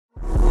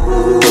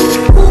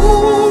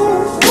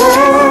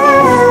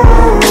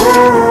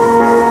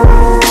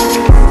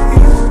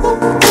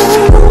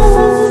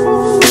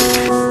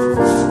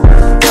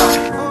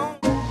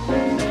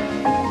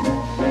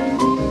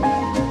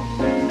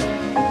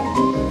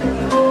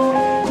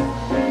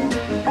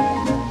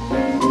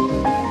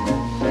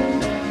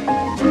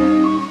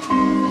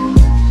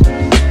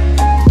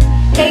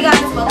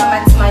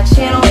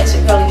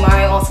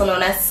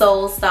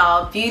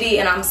Beauty,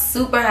 and I'm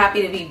super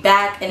happy to be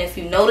back. And if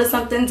you notice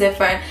something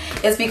different,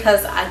 it's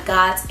because I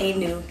got a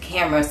new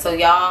camera. So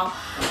y'all,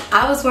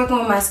 I was working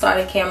with my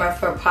starter camera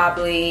for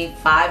probably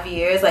 5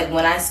 years, like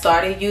when I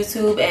started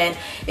YouTube, and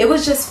it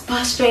was just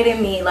frustrating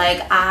me.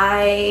 Like,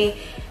 I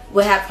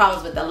would have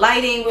problems with the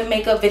lighting with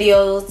makeup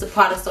videos. The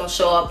products don't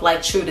show up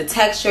like true to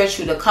texture,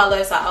 true to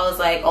color. So I was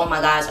like, oh my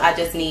gosh, I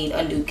just need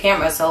a new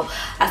camera. So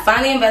I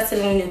finally invested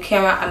in a new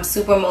camera. I'm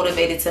super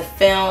motivated to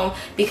film,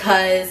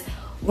 because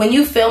when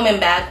you film in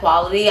bad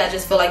quality, I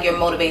just feel like your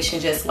motivation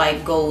just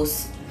like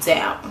goes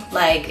down.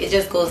 Like, it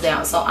just goes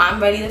down. So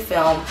I'm ready to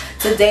film.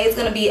 Today is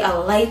gonna be a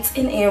light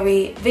and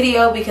airy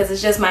video because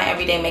it's just my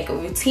everyday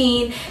makeup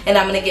routine, and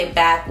I'm gonna get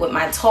back with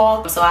my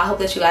talk. So I hope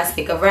that you guys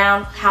stick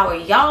around. How are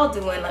y'all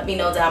doing? Let me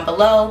know down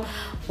below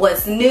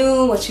what's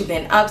new, what you've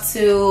been up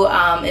to,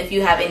 if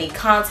you have any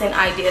content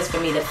ideas for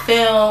me to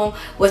film,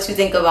 what you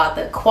think about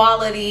the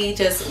quality,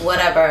 just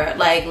whatever.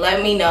 Like,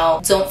 let me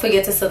know. Don't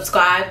forget to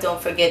subscribe,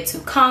 don't forget to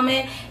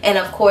comment, and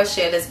of course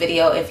share this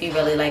video if you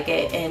really like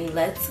it. And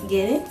let's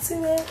get into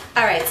it.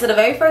 Alright, so the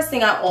very first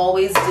thing I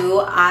always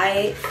do,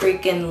 I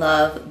freaking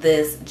love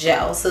this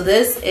gel. So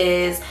this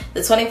is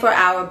the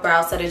 24-hour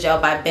brow setter gel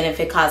by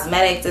Benefit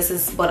Cosmetics. This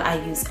is what I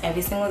use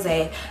every single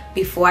day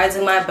before I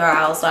do my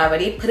brows. So I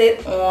already put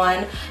it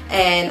on,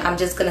 and I'm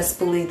just gonna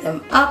spoolie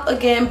them up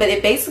again, but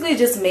it basically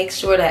just makes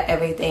sure that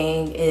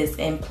everything is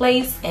in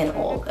place and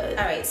all good.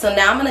 Alright, so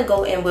now I'm gonna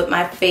go in with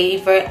my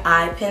favorite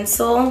eye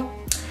pencil.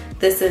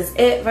 This is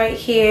it right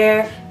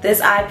here.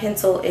 This eye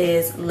pencil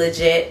is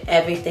legit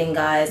everything,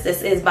 guys.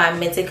 This is by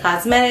Benefit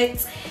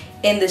Cosmetics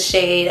in the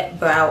shade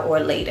Brow or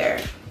Later.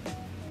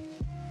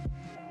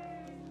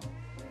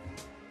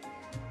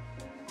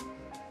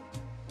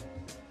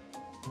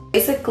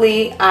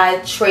 Basically, I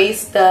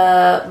trace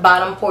the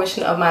bottom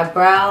portion of my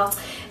brows,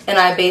 and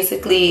I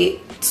basically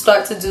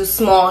start to do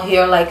small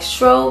hair-like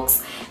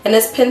strokes. And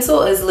this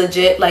pencil is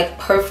legit like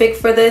perfect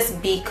for this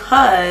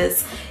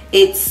because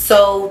it's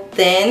so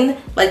thin.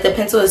 Like, the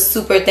pencil is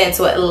super thin,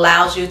 so it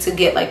allows you to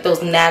get like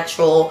those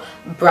natural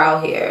brow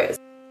hairs.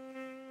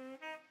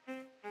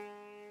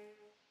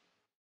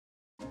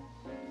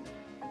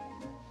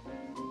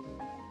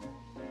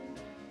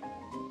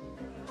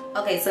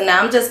 Okay, so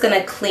now I'm just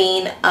gonna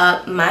clean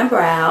up my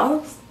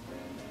brows.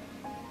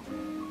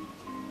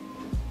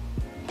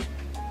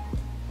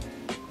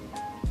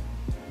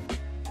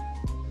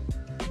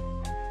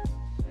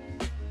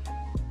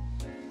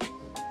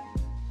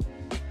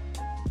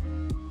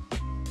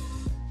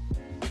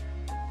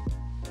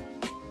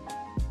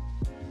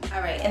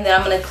 Alright, and then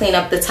I'm going to clean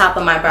up the top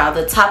of my brow.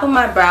 The top of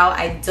my brow,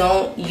 I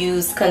don't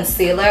use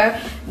concealer.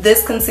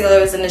 This concealer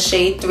is in the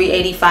shade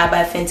 385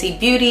 by Fenty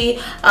Beauty,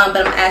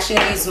 but I'm actually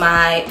going to use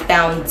my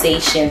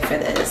foundation for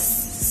this.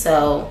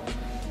 So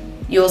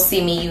you'll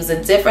see me use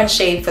a different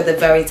shade for the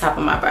very top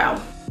of my brow.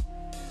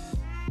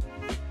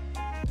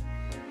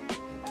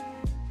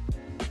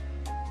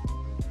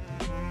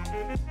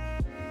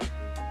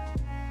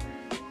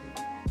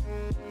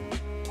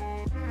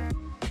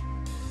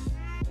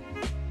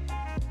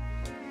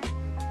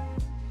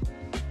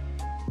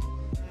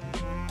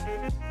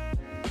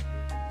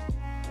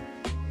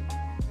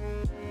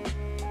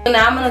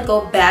 Now I'm gonna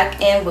go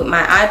back in with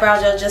my eyebrow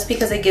gel just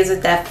because it gives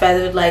it that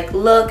feathered like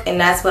look, and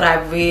that's what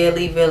I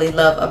really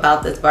love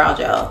about this brow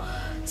gel.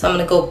 So I'm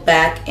gonna go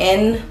back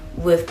in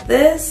with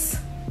this.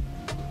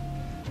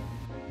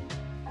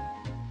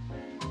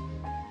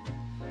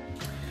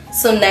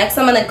 So next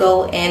I'm gonna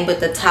go in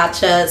with the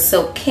Tatcha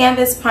Silk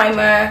Canvas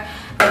Primer,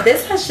 and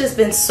this has just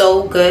been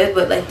so good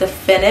with like the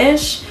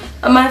finish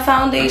of my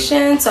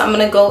foundation. So I'm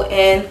gonna go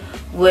in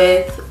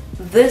with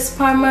this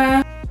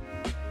primer.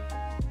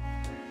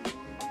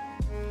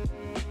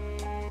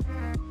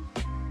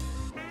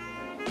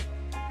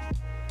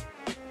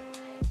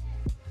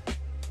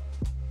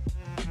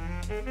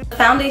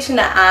 The foundation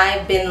that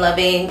I've been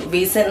loving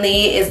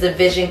recently is the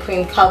Vision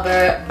Cream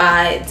Cover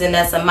by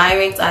Danessa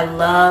Myricks. I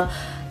love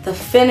the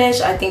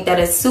finish. I think that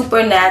is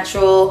super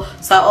natural.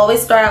 So I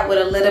always start out with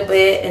a little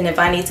bit, and if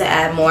I need to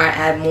add more, I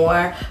add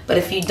more. But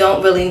if you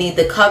don't really need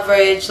the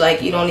coverage,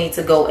 like, you don't need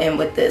to go in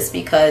with this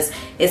because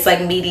it's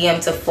like medium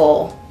to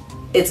full.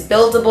 It's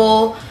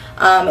buildable,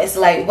 it's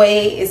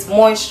lightweight, it's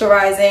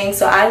moisturizing.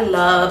 So I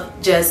love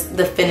just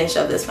the finish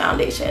of this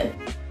foundation.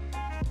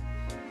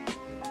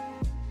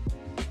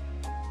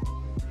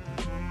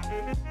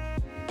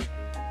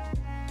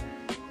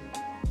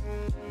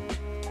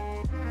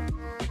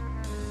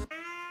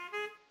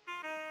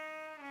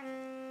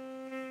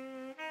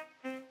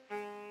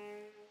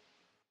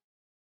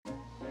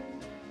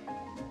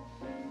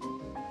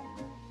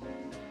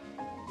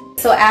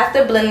 So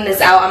after blending this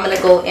out, I'm going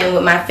to go in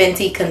with my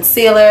Fenty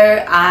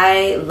concealer.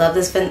 I love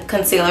this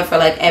concealer for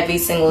like every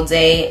single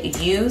day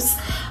use.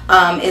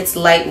 It's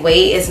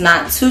lightweight, it's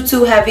not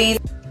too heavy.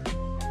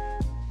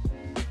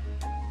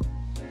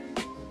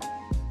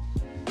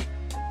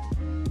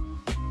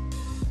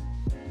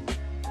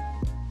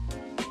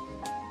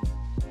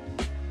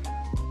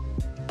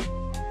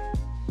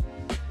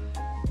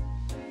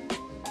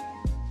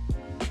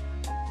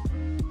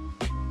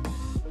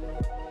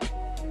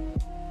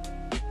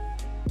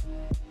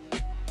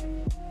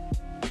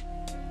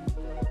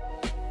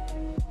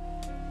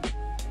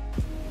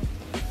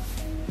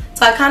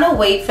 So I kind of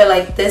wait for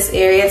like this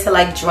area to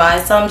like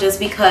dry some, just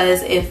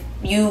because if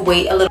you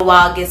wait a little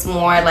while it gets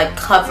more like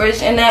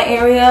coverage in that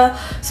area.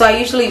 So I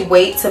usually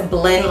wait to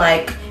blend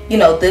like, you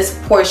know, this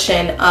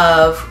portion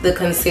of the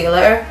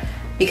concealer,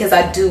 because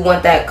I do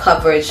want that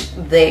coverage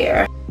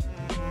there.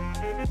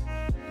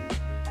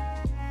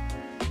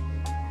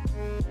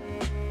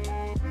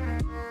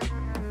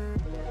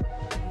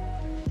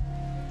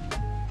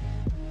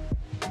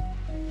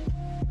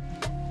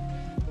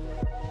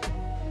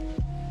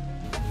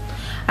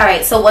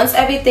 Alright, so once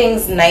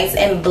everything's nice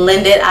and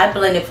blended, I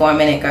blended for a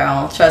minute,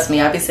 girl. Trust me,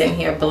 I'll be sitting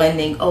here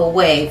blending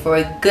away for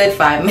a good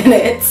 5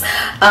 minutes.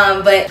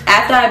 But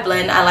after I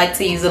blend, I like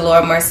to use the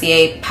Laura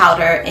Mercier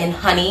powder in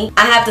honey.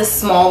 I have the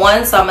small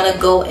one, so I'm going to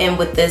go in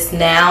with this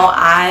now.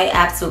 I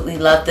absolutely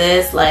love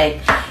this.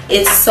 Like,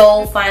 it's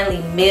so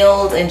finely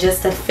milled, and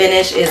just the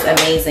finish is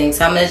amazing.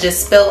 So I'm going to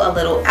just spill a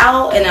little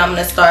out, and I'm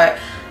going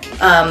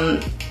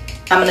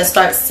to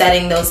start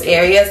setting those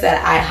areas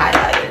that I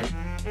highlighted.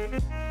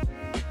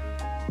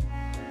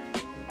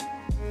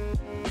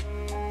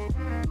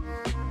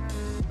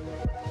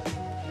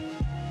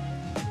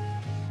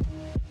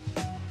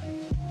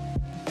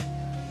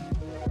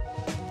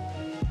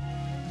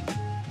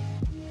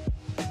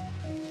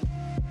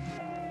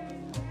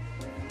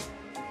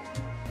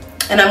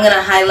 And I'm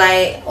gonna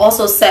highlight,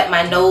 also set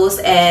my nose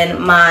and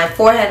my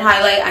forehead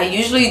highlight. I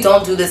usually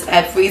don't do this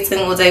every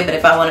single day, but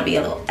if I wanna be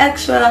a little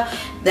extra,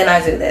 then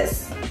I do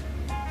this.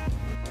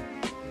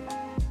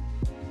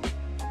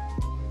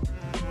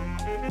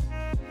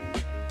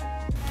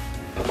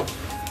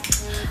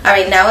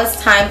 Alright, now it's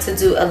time to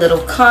do a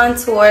little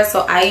contour.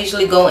 So I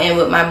usually go in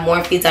with my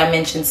Morphe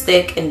Dimension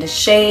Stick in the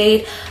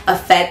shade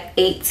Effect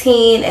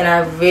 18, and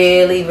I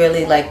really,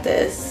 really like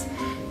this.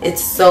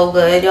 It's so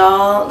good,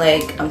 y'all.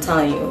 Like, I'm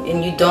telling you.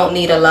 And you don't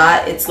need a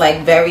lot. It's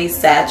like very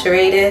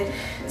saturated.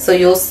 So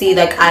you'll see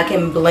like I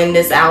can blend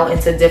this out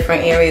into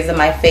different areas of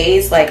my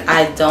face. Like,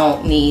 I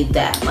don't need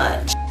that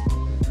much.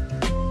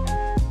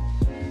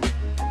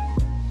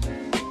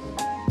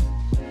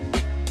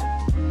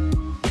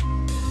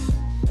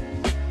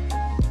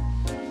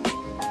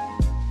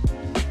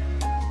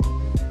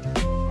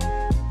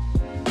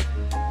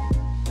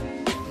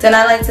 Then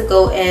I like to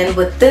go in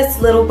with this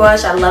little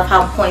brush. I love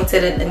how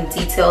pointed and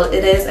detailed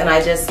it is, and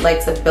I just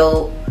like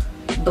to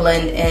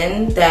blend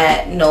in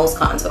that nose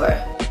contour.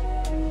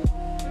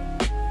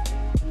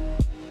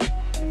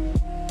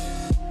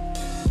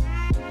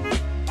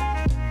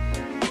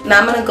 Now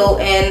I'm gonna go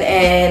in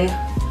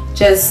and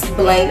just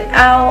blend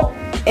out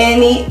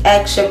any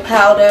extra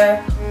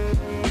powder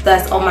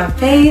that's on my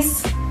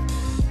face.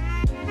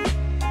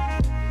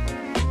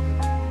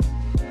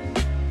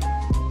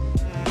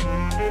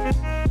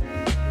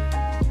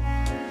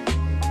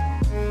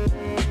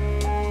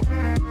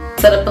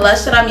 So the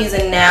blush that I'm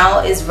using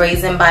now is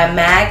Raisin by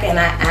MAC, and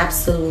I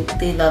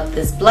absolutely love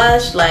this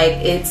blush. Like,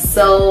 it's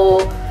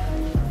so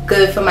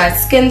good for my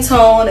skin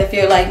tone. If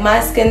you're like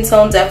my skin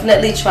tone,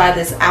 definitely try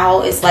this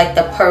out. It's like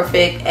the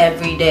perfect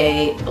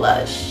everyday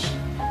blush.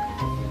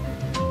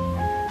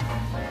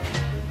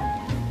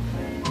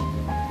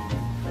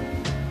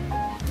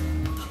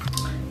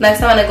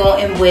 Next, I'm gonna go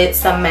in with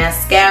some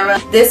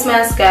mascara. This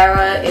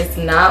mascara is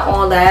not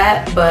all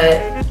that, but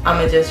I'm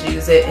gonna just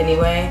use it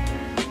anyway.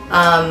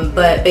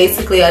 But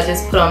basically I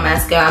just put on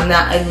mascara. I'm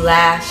not a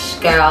lash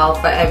girl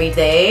for every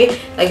day.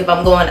 Like, if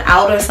I'm going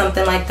out or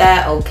something like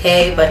that,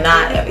 okay, but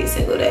not every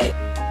single day.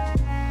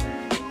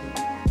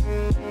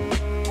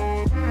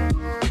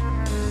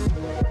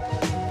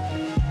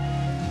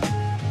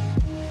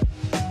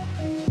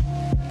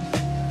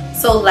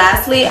 So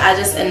lastly, I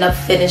just end up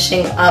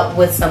finishing up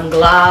with some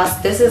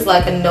gloss. This is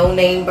like a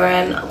no-name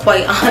brand,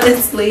 quite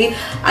honestly.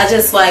 I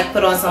just like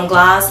put on some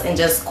gloss and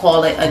just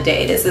call it a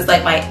day. This is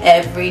like my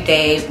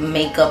everyday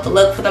makeup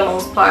look for the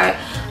most part.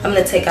 I'm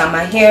gonna take out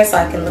my hair so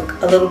I can look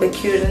a little bit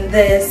cuter than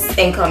this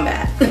and come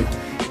back.